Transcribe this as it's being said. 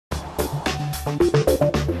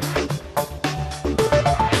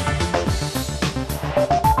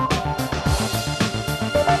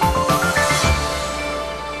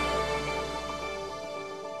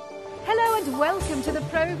Welcome to the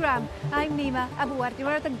programme. I'm Nima Abouardi.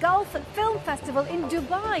 We're at the Gulf Film Festival in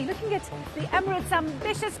Dubai, looking at the Emirates'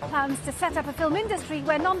 ambitious plans to set up a film industry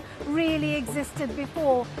where none really existed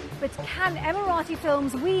before. But can Emirati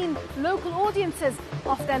films wean local audiences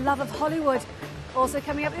off their love of Hollywood? Also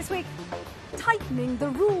coming up this week, tightening the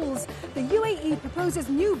rules. The UAE proposes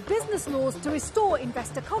new business laws to restore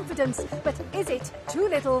investor confidence. But is it too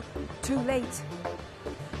little, too late?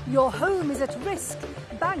 Your home is at risk.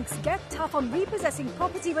 Banks get tough on repossessing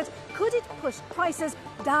property, but could it push prices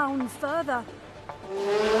down further?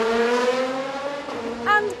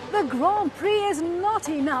 And the Grand Prix is not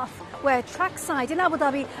enough. We're trackside in Abu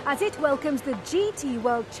Dhabi as it welcomes the GT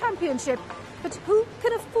World Championship. But who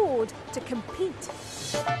can afford to compete?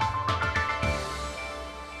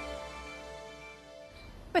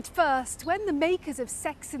 But first, when the makers of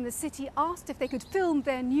Sex and the City asked if they could film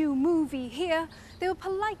their new movie here, they were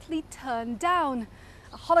politely turned down.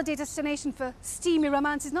 A holiday destination for steamy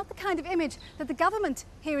romance is not the kind of image that the government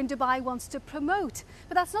here in Dubai wants to promote.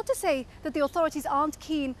 But that's not to say that the authorities aren't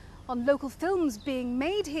keen on local films being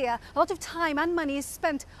made here. A lot of time and money is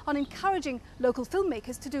spent on encouraging local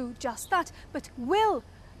filmmakers to do just that. But will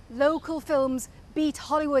local films beat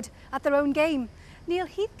Hollywood at their own game? Neil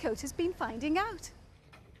Heathcote has been finding out.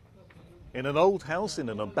 In an old house in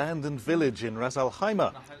an abandoned village in Ras Al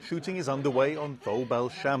Khaimah, shooting is underway on Thawb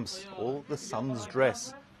al-Shams, or The Sun's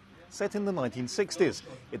Dress. Set in the 1960s,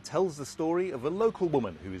 it tells the story of a local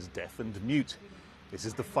woman who is deaf and mute. This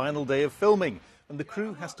is the final day of filming, and the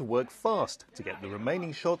crew has to work fast to get the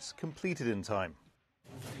remaining shots completed in time.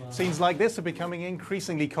 Scenes like this are becoming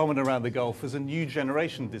increasingly common around the Gulf as a new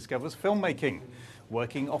generation discovers filmmaking.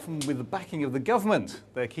 Working often with the backing of the government,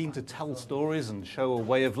 they're keen to tell stories and show a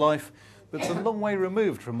way of life that's a long way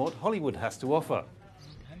removed from what Hollywood has to offer.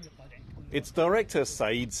 It's director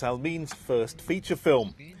Saeed Salmin's first feature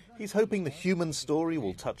film. He's hoping the human story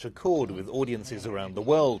will touch a chord with audiences around the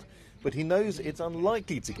world, but he knows it's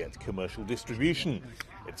unlikely to get commercial distribution.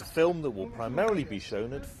 It's a film that will primarily be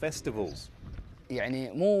shown at festivals. It's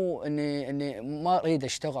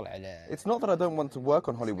not that I don't want to work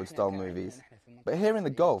on Hollywood-style movies, but here in the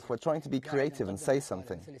Gulf, we're trying to be creative and say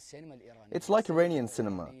something. It's like Iranian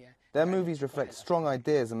cinema. Their movies reflect strong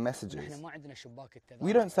ideas and messages.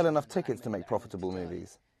 We don't sell enough tickets to make profitable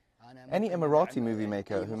movies. Any Emirati movie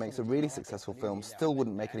maker who makes a really successful film still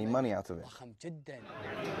wouldn't make any money out of it.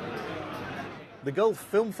 The Gulf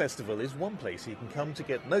Film Festival is one place you can come to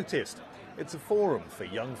get noticed. It's a forum for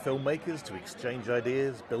young filmmakers to exchange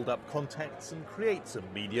ideas, build up contacts and create some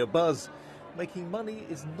media buzz. Making money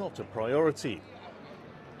is not a priority.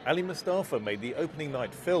 Ali Mustafa made the opening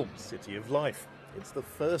night film, City of Life. It's the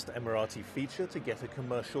first Emirati feature to get a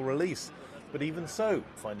commercial release. But even so,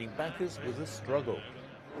 finding backers was a struggle.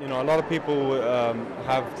 You know, a lot of people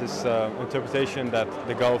have this interpretation that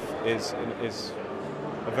the Gulf is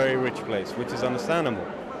a very rich place, which is understandable.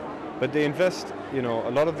 But they invest, you know,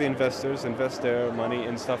 a lot of the investors invest their money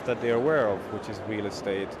in stuff that they're aware of, which is real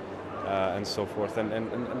estate and so forth,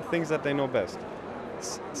 and things that they know best.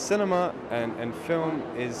 Cinema and film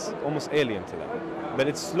is almost alien to them. But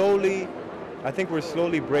it's slowly, I think we're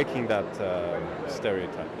slowly breaking that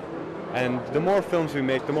stereotype. And the more films we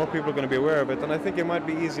make, the more people are going to be aware of it, and I think it might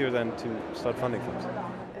be easier then to start funding films.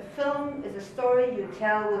 A film is a story you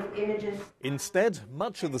tell with images. Instead,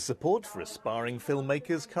 much of the support for aspiring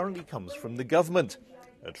filmmakers currently comes from the government.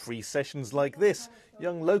 At free sessions like this,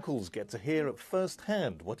 young locals get to hear at first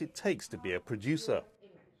hand what it takes to be a producer.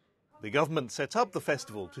 The government set up the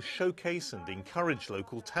festival to showcase and encourage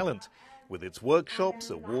local talent. With its workshops,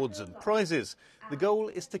 awards and prizes, the goal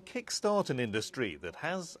is to kickstart an industry that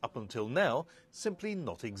has, up until now, simply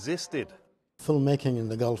not existed. Filmmaking in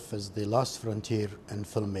the Gulf is the last frontier in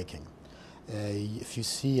filmmaking. If you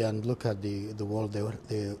see and look at the world,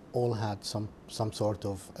 they all had some sort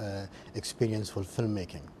of experience with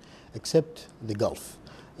filmmaking, except the Gulf,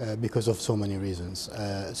 because of so many reasons.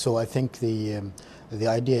 So I think the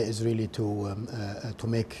idea is really to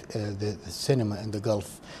make the cinema in the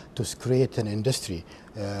Gulf, to create an industry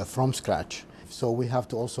from scratch. So we have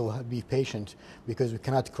to also be patient, because we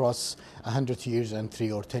cannot cross 100 years in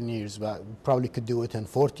 3 or 10 years, but we probably could do it in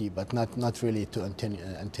 40, but not really in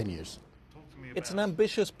 10 years. It's an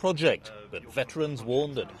ambitious project, but veterans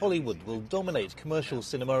warn that Hollywood will dominate commercial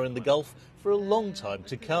cinema in the Gulf for a long time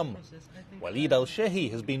to come. Walid Al-Shehi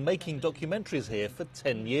has been making documentaries here for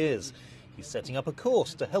 10 years. He's setting up a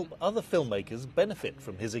course to help other filmmakers benefit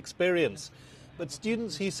from his experience. But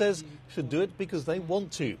students, he says, should do it because they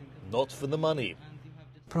want to, not for the money.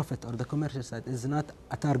 Profit or the commercial side is not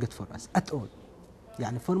a target for us at all.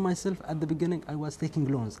 For myself, at the beginning, I was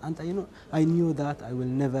taking loans, and I knew that I will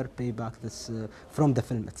never pay back this from the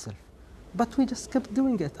film itself. But we just kept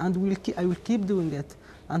doing it, and I will keep doing it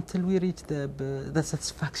until we reach the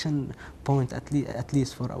satisfaction point, at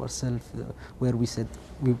least for ourselves, where we said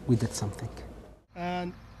we did something.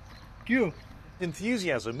 And cue.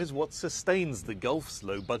 Enthusiasm is what sustains the Gulf's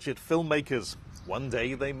low-budget filmmakers. One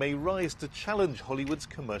day they may rise to challenge Hollywood's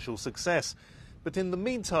commercial success. But in the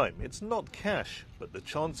meantime, it's not cash, but the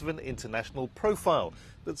chance of an international profile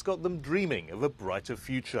that's got them dreaming of a brighter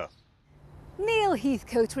future. Neil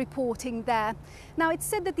Heathcote reporting there. Now, it's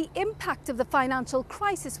said that the impact of the financial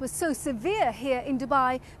crisis was so severe here in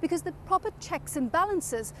Dubai because the proper checks and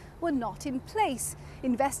balances were not in place.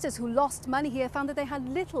 Investors who lost money here found that they had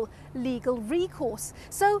little legal recourse.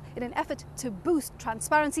 So, in an effort to boost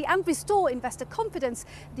transparency and restore investor confidence,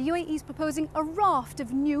 the UAE is proposing a raft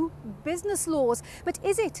of new business laws. But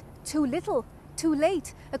is it too little, too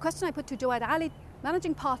late? A question I put to Jawad Ali,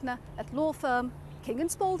 managing partner at law firm King &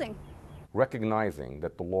 Spalding. Recognizing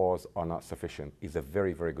that the laws are not sufficient is a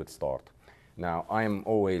very, very good start. Now, I am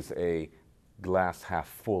always a glass half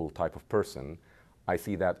full type of person. I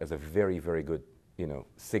see that as a very, very good,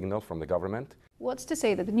 signal from the government. What's to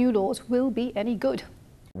say that the new laws will be any good?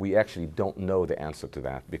 We actually don't know the answer to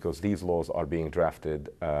that because these laws are being drafted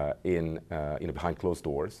behind closed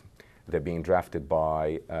doors. They're being drafted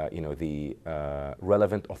by, the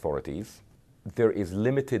relevant authorities. There is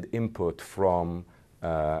limited input from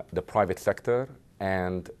the private sector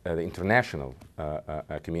and the international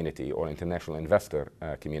community or international investor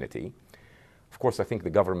community. Of course, I think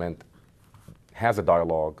the government has a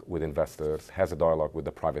dialogue with investors, has a dialogue with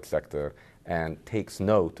the private sector, and takes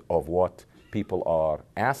note of what people are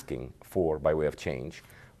asking for by way of change.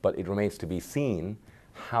 But it remains to be seen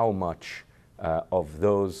how much of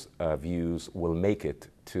those views will make it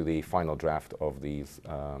to the final draft of these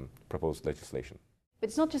proposed legislation. But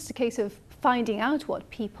it's not just a case of finding out what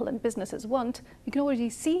people and businesses want. You can already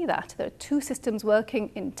see that. There are two systems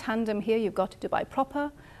working in tandem here. You've got Dubai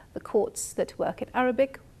proper, the courts that work in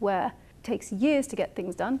Arabic, where it takes years to get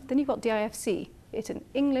things done. Then you've got DIFC. It's an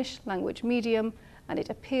English language medium, and it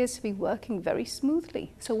appears to be working very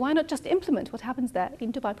smoothly. So why not just implement what happens there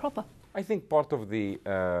in Dubai proper? I think part of the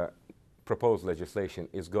proposed legislation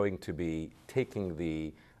is going to be taking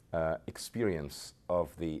the experience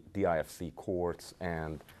of the DIFC courts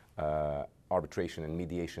and arbitration and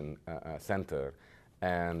mediation center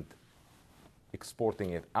and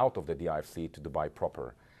exporting it out of the DIFC to Dubai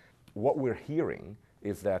proper. What we're hearing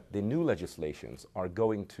is that the new legislations are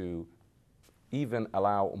going to even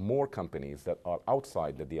allow more companies that are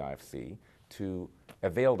outside the DIFC to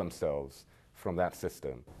avail themselves from that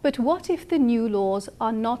system. But what if the new laws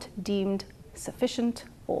are not deemed sufficient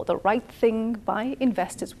or the right thing by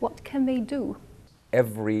investors? What can they do?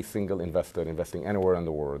 Every single investor investing anywhere in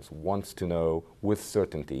the world wants to know with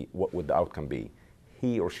certainty what would the outcome be.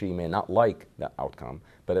 He or she may not like that outcome,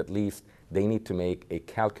 but at least they need to make a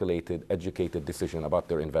calculated, educated decision about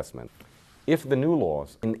their investment. If the new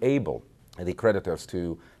laws enable the creditors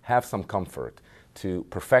to have some comfort to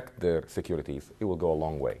perfect their securities, it will go a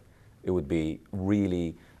long way. It would be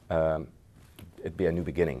really, it'd be a new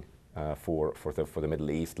beginning for the Middle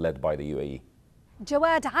East, led by the UAE.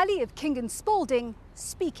 Jawad Ali of King & Spalding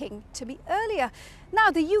speaking to me earlier.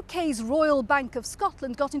 Now, the UK's Royal Bank of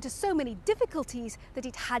Scotland got into so many difficulties that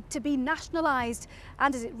it had to be nationalised.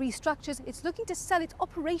 And as it restructures, it's looking to sell its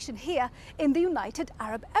operation here in the United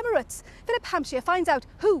Arab Emirates. Philip Hampshire finds out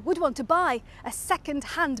who would want to buy a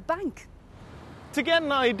second-hand bank. To get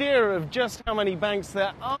an idea of just how many banks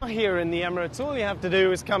there are here in the Emirates, all you have to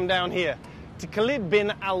do is come down here to Khalid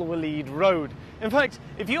bin Al Walid Road. In fact,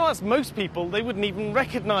 if you ask most people, they wouldn't even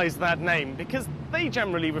recognise that name because they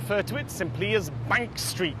generally refer to it simply as Bank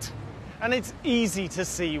Street. And it's easy to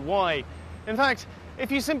see why. In fact,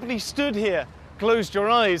 if you simply stood here, closed your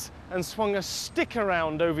eyes and swung a stick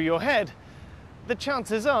around over your head, the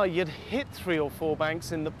chances are you'd hit 3 or 4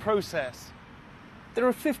 banks in the process. There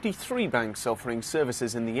are 53 banks offering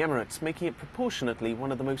services in the Emirates, making it proportionately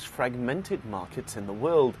one of the most fragmented markets in the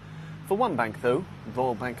world. For one bank, though,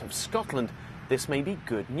 Royal Bank of Scotland, this may be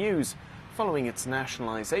good news. Following its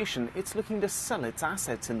nationalisation, it's looking to sell its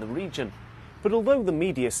assets in the region. But although the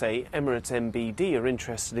media say Emirates MBD are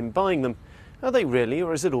interested in buying them, are they really,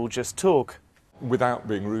 or is it all just talk? Without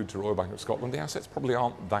being rude to Royal Bank of Scotland, the assets probably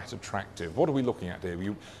aren't that attractive. What are we looking at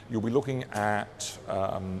here? You'll be looking at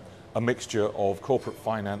a mixture of corporate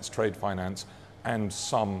finance, trade finance, and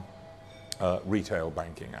some retail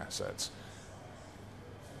banking assets.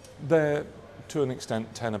 they're to an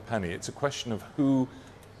extent 10 a penny. It's a question of who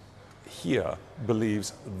here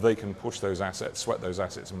believes they can push those assets, sweat those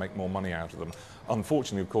assets and make more money out of them.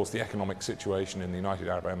 Unfortunately, of course, the economic situation in the United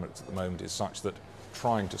Arab Emirates at the moment is such that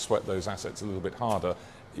trying to sweat those assets a little bit harder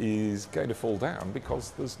is going to fall down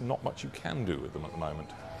because there's not much you can do with them at the moment.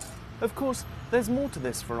 Of course, there's more to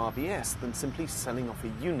this for RBS than simply selling off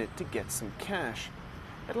a unit to get some cash.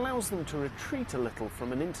 It allows them to retreat a little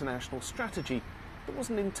from an international strategy that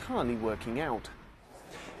wasn't entirely working out.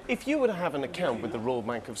 If you were to have an account with the Royal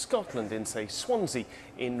Bank of Scotland in, say, Swansea,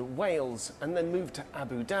 in Wales, and then move to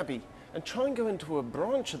Abu Dhabi, and try and go into a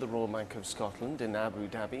branch of the Royal Bank of Scotland in Abu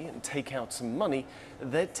Dhabi and take out some money,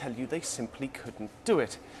 they'd tell you they simply couldn't do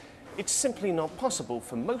it. It's simply not possible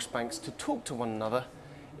for most banks to talk to one another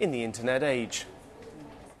in the internet age.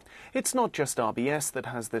 It's not just RBS that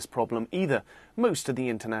has this problem either. Most of the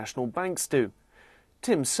international banks do.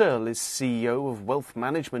 Tim Searle is CEO of wealth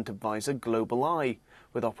management advisor Global Eye.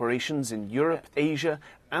 With operations in Europe, Asia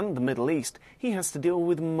and the Middle East, he has to deal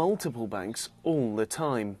with multiple banks all the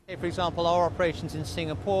time. For example, our operations in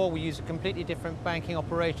Singapore, we use a completely different banking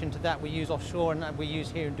operation to that we use offshore and that we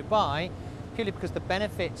use here in Dubai, purely because the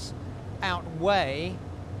benefits outweigh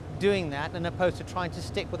doing that and opposed to trying to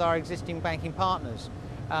stick with our existing banking partners.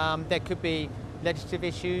 There could be legislative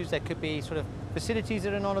issues, there could be sort of facilities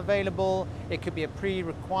that are not available, it could be a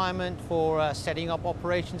pre-requirement for setting up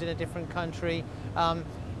operations in a different country.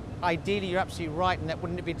 Ideally, you're absolutely right, and that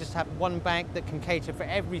wouldn't it be just have one bank that can cater for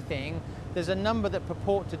everything? There's a number that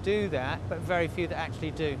purport to do that, but very few that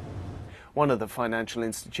actually do. One of the financial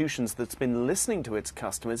institutions that's been listening to its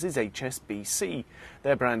customers is HSBC.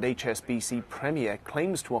 Their brand HSBC Premier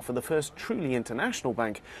claims to offer the first truly international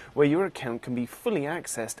bank where your account can be fully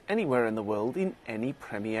accessed anywhere in the world in any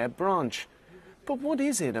Premier branch. But what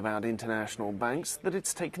is it about international banks that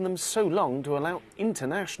it's taken them so long to allow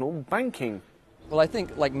international banking? Well, I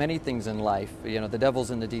think like many things in life, you know, the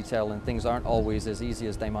devil's in the detail and things aren't always as easy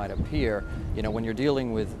as they might appear. You know, when you're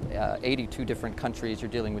dealing with 82 different countries,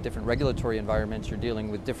 you're dealing with different regulatory environments, you're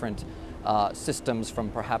dealing with different systems from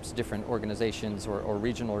perhaps different organizations or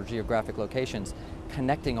regional or geographic locations,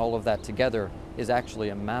 connecting all of that together is actually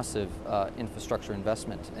a massive infrastructure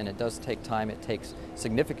investment, and it does take time, it takes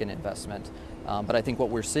significant investment. But I think what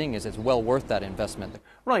we're seeing is it's well worth that investment.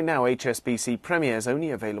 Right now, HSBC Premier is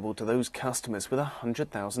only available to those customers with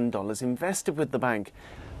 $100,000 invested with the bank.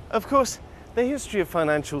 Of course, the history of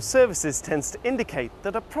financial services tends to indicate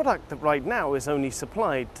that a product that right now is only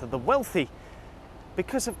supplied to the wealthy,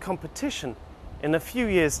 because of competition, in a few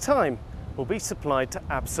years' time, will be supplied to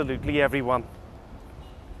absolutely everyone.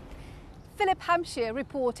 Philip Hampshire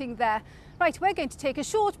reporting there. Right, we're going to take a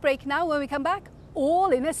short break now. When we come back,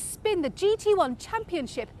 all in a spin. The GT1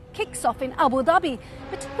 Championship kicks off in Abu Dhabi.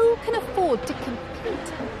 But who can afford to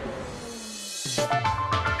compete?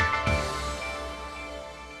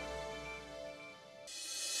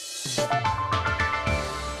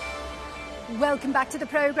 Welcome back to the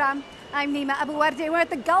programme. I'm Nima Abuwardi. We're at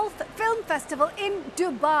the Gulf Film Festival in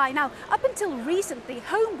Dubai. Now, up until recently,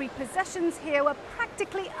 home repossessions here were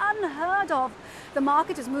practically unheard of. The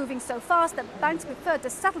market is moving so fast that banks prefer to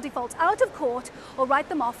settle defaults out of court or write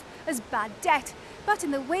them off as bad debt. But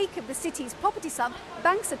in the wake of the city's property slump,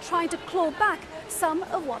 banks are trying to claw back some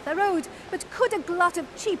of what they're owed. But could a glut of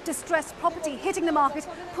cheap, distressed property hitting the market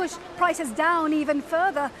push prices down even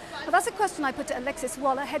further? Well, that's a question I put to Alexis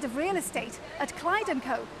Waller, head of real estate at Clyde &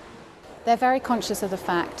 Co. They're very conscious of the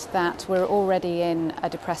fact that we're already in a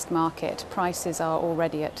depressed market. Prices are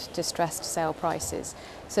already at distressed sale prices.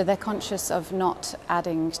 So they're conscious of not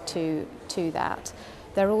adding to that.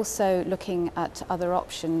 They're also looking at other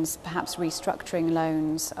options, perhaps restructuring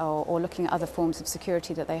loans or looking at other forms of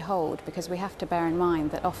security that they hold, because we have to bear in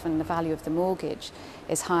mind that often the value of the mortgage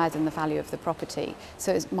is higher than the value of the property.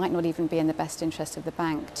 So it might not even be in the best interest of the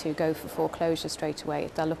bank to go for foreclosure straight away.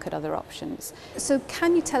 They'll look at other options. So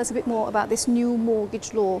can you tell us a bit more about this new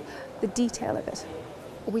mortgage law, the detail of it?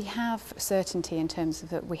 We have certainty in terms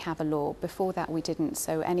of that we have a law. Before that we didn't,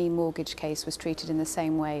 so any mortgage case was treated in the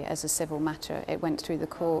same way as a civil matter. It went through the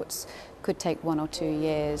courts, could take 1 or 2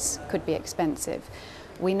 years, could be expensive.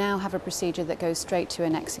 We now have a procedure that goes straight to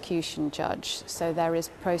an execution judge, so there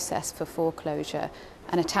is process for foreclosure.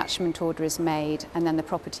 An attachment order is made and then the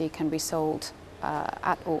property can be sold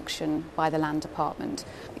at auction by the land department.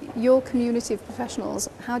 Your community of professionals,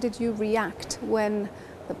 how did you react when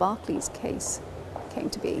the Barclays case came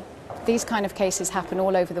to be? These kind of cases happen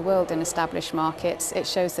all over the world in established markets. It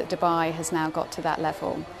shows that Dubai has now got to that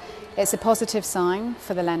level. It's a positive sign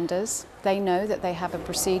for the lenders. They know that they have a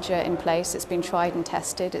procedure in place. It's been tried and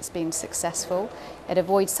tested. It's been successful. It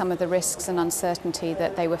avoids some of the risks and uncertainty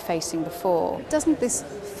that they were facing before. Doesn't this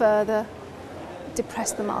further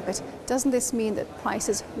depress the market? Doesn't this mean that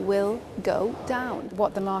prices will go down?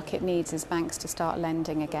 What the market needs is banks to start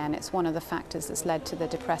lending again. It's one of the factors that's led to the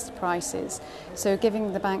depressed prices. So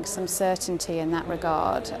giving the banks some certainty in that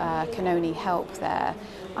regard can only help there.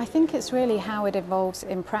 I think it's really how it evolves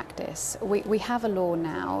in practice. We have a law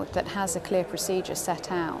now that has a clear procedure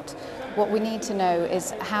set out. What we need to know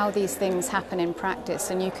is how these things happen in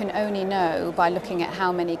practice, and you can only know by looking at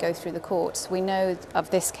how many go through the courts. We know of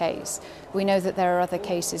this case. We know that there are other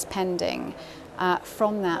cases pending.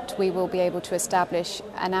 From that, we will be able to establish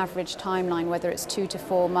an average timeline, whether it's 2 to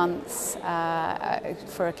 4 months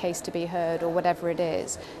for a case to be heard or whatever it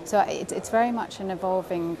is. So it's very much an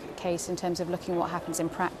evolving case in terms of looking what happens in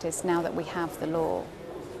practice now that we have the law.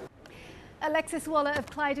 Alexis Waller of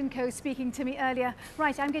Clyde & Co speaking to me earlier.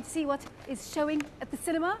 Right, I'm going to see what is showing at the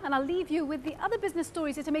cinema, and I'll leave you with the other business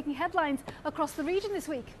stories that are making headlines across the region this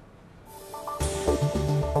week.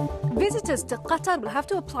 Visitors to Qatar will have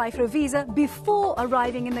to apply for a visa before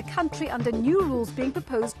arriving in the country under new rules being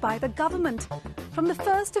proposed by the government. From the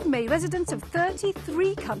 1st of May, residents of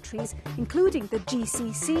 33 countries, including the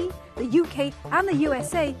GCC, the UK and the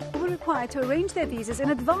USA, will be required to arrange their visas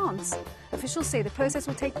in advance. Officials say the process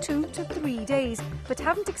will take 2 to 3 days, but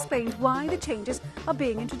haven't explained why the changes are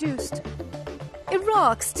being introduced.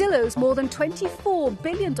 Iraq still owes more than $24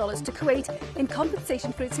 billion to Kuwait in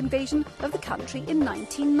compensation for its invasion of the country in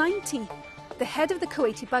 1990. The head of the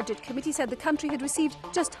Kuwaiti Budget Committee said the country had received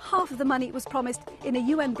just half of the money it was promised in a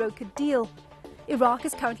UN-brokered deal. Iraq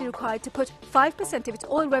is currently required to put 5% of its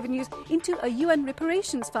oil revenues into a UN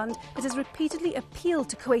reparations fund that has repeatedly appealed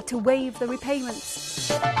to Kuwait to waive the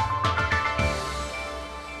repayments.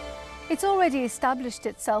 It's already established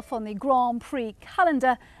itself on the Grand Prix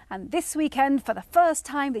calendar, and this weekend, for the first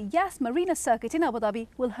time, the Yas Marina circuit in Abu Dhabi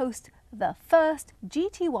will host the first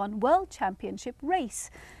GT1 World Championship race.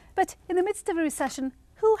 But in the midst of a recession,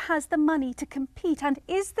 who has the money to compete, and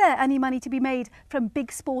is there any money to be made from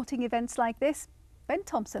big sporting events like this? Ben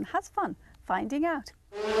Thompson has fun finding out.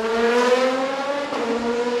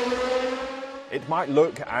 It might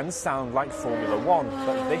look and sound like Formula One,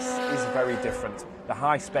 but this is very different. The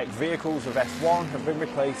high-spec vehicles of F1 have been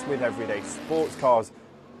replaced with everyday sports cars.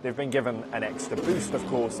 They've been given an extra boost, of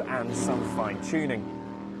course, and some fine-tuning.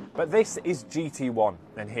 But this is GT1,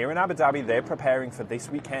 and here in Abu Dhabi they're preparing for this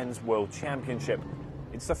weekend's World Championship.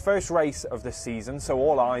 It's the first race of the season, so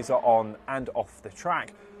all eyes are on and off the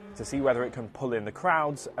track to see whether it can pull in the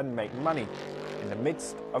crowds and make money in the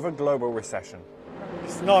midst of a global recession.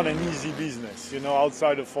 It's not an easy business. You know,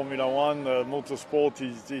 outside of Formula One, motorsport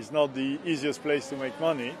is not the easiest place to make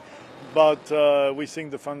money. But we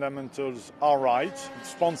think the fundamentals are right.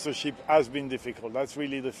 Sponsorship has been difficult. That's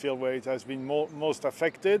really the field where it has been most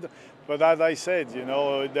affected. But as I said, you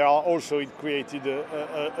know, there are also, it created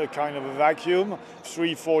a kind of a vacuum.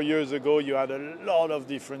 3-4 years ago, you had a lot of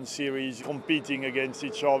different series competing against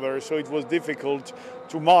each other. So it was difficult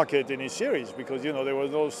to market any series because, you know, there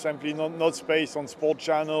was simply not space on Sport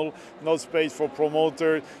Channel, not space for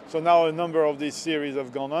promoters. So now a number of these series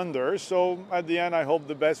have gone under. So at the end, I hope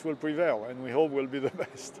the best will prevail, and we hope we'll be the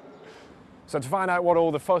best. So to find out what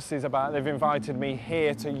all the fuss is about, they've invited me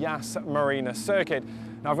here to Yas Marina Circuit.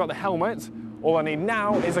 Now I've got the helmet. All I need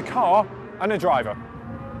now is a car and a driver.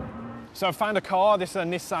 So I found a car. This is a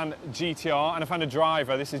Nissan GTR, and I found a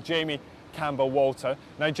driver. This is Jamie Campbell-Walter.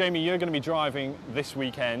 Now, Jamie, you're going to be driving this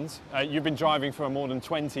weekend. You've been driving for more than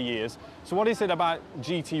 20 years. So what is it about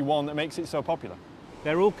GT1 that makes it so popular?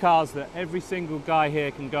 They're all cars that every single guy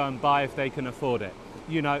here can go and buy if they can afford it.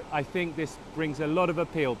 You know, I think this brings a lot of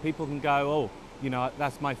appeal. People can go, oh, you know,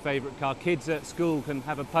 that's my favourite car. Kids at school can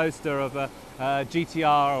have a poster of a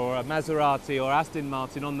GTR or a Maserati or Aston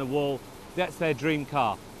Martin on the wall. That's their dream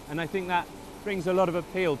car. And I think that brings a lot of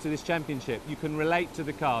appeal to this championship. You can relate to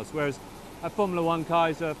the cars, whereas a Formula One car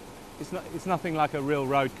is it's nothing like a real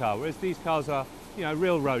road car, whereas these cars are, you know,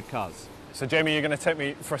 real road cars. So Jamie, you're going to take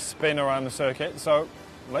me for a spin around the circuit, so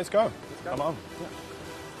let's go. Come on. Yeah.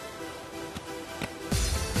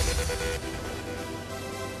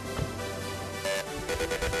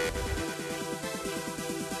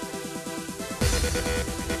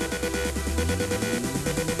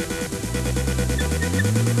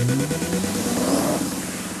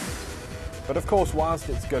 But of course, whilst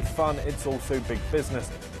it's good fun, it's also big business.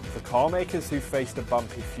 For car makers who faced a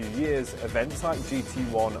bumpy few years, events like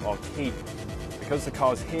GT1 are key. The because the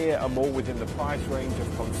cars here are more within the price range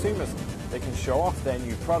of consumers, they can show off their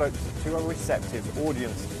new products to a receptive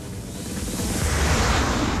audience.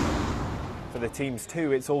 For the teams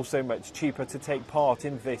too, it's also much cheaper to take part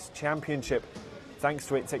in this championship. Thanks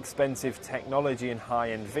to its expensive technology and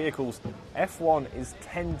high-end vehicles, F1 is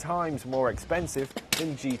 10 times more expensive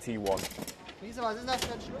than GT1.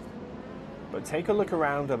 But take a look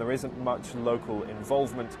around and there isn't much local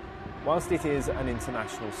involvement. Whilst it is an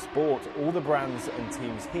international sport, all the brands and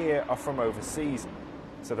teams here are from overseas.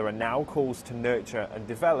 So there are now calls to nurture and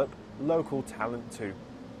develop local talent too.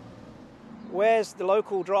 Where's the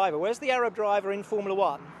local driver? Where's the Arab driver in Formula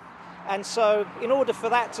One? And so in order for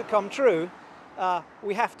that to come true,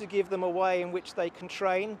 we have to give them a way in which they can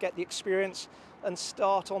train, get the experience and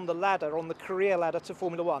start on the ladder, on the career ladder to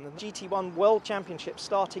Formula One. And the GT1 World Championship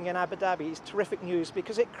starting in Abu Dhabi is terrific news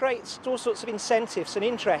because it creates all sorts of incentives and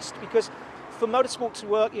interest, because for motorsport to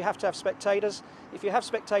work you have to have spectators. If you have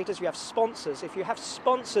spectators you have sponsors. If you have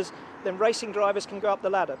sponsors then racing drivers can go up the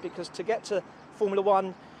ladder, because to get to Formula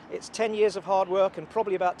One it's 10 years of hard work and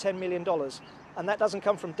probably about $10 million. And that doesn't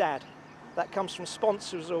come from dad. That comes from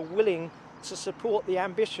sponsors who are willing to support the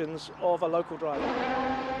ambitions of a local driver.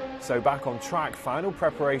 So back on track, final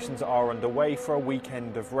preparations are underway for a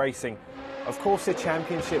weekend of racing. Of course, the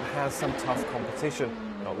championship has some tough competition,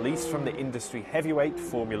 not least from the industry heavyweight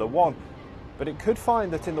Formula One. But it could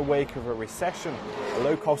find that in the wake of a recession, a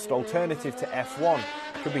low-cost alternative to F1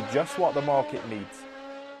 could be just what the market needs.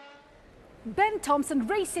 Ben Thompson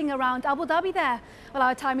racing around Abu Dhabi there. Well,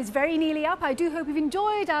 our time is very nearly up. I do hope you've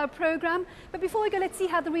enjoyed our programme. But before we go, let's see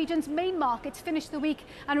how the region's main markets finish the week.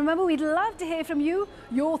 And remember, we'd love to hear from you,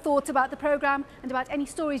 your thoughts about the programme and about any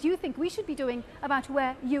stories you think we should be doing about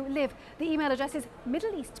where you live. The email address is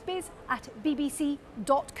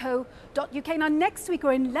middleeastbiz@bbc.co.uk. Now, next week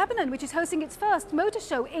we're in Lebanon, which is hosting its first motor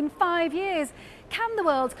show in 5 years. Can the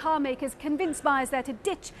world's car makers convince buyers there to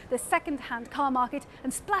ditch the second-hand car market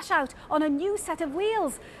and splash out on a new set of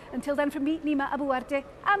wheels? Until then, from me, Nima Abu Arte,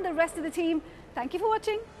 and the rest of the team, thank you for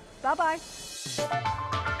watching. Bye-bye.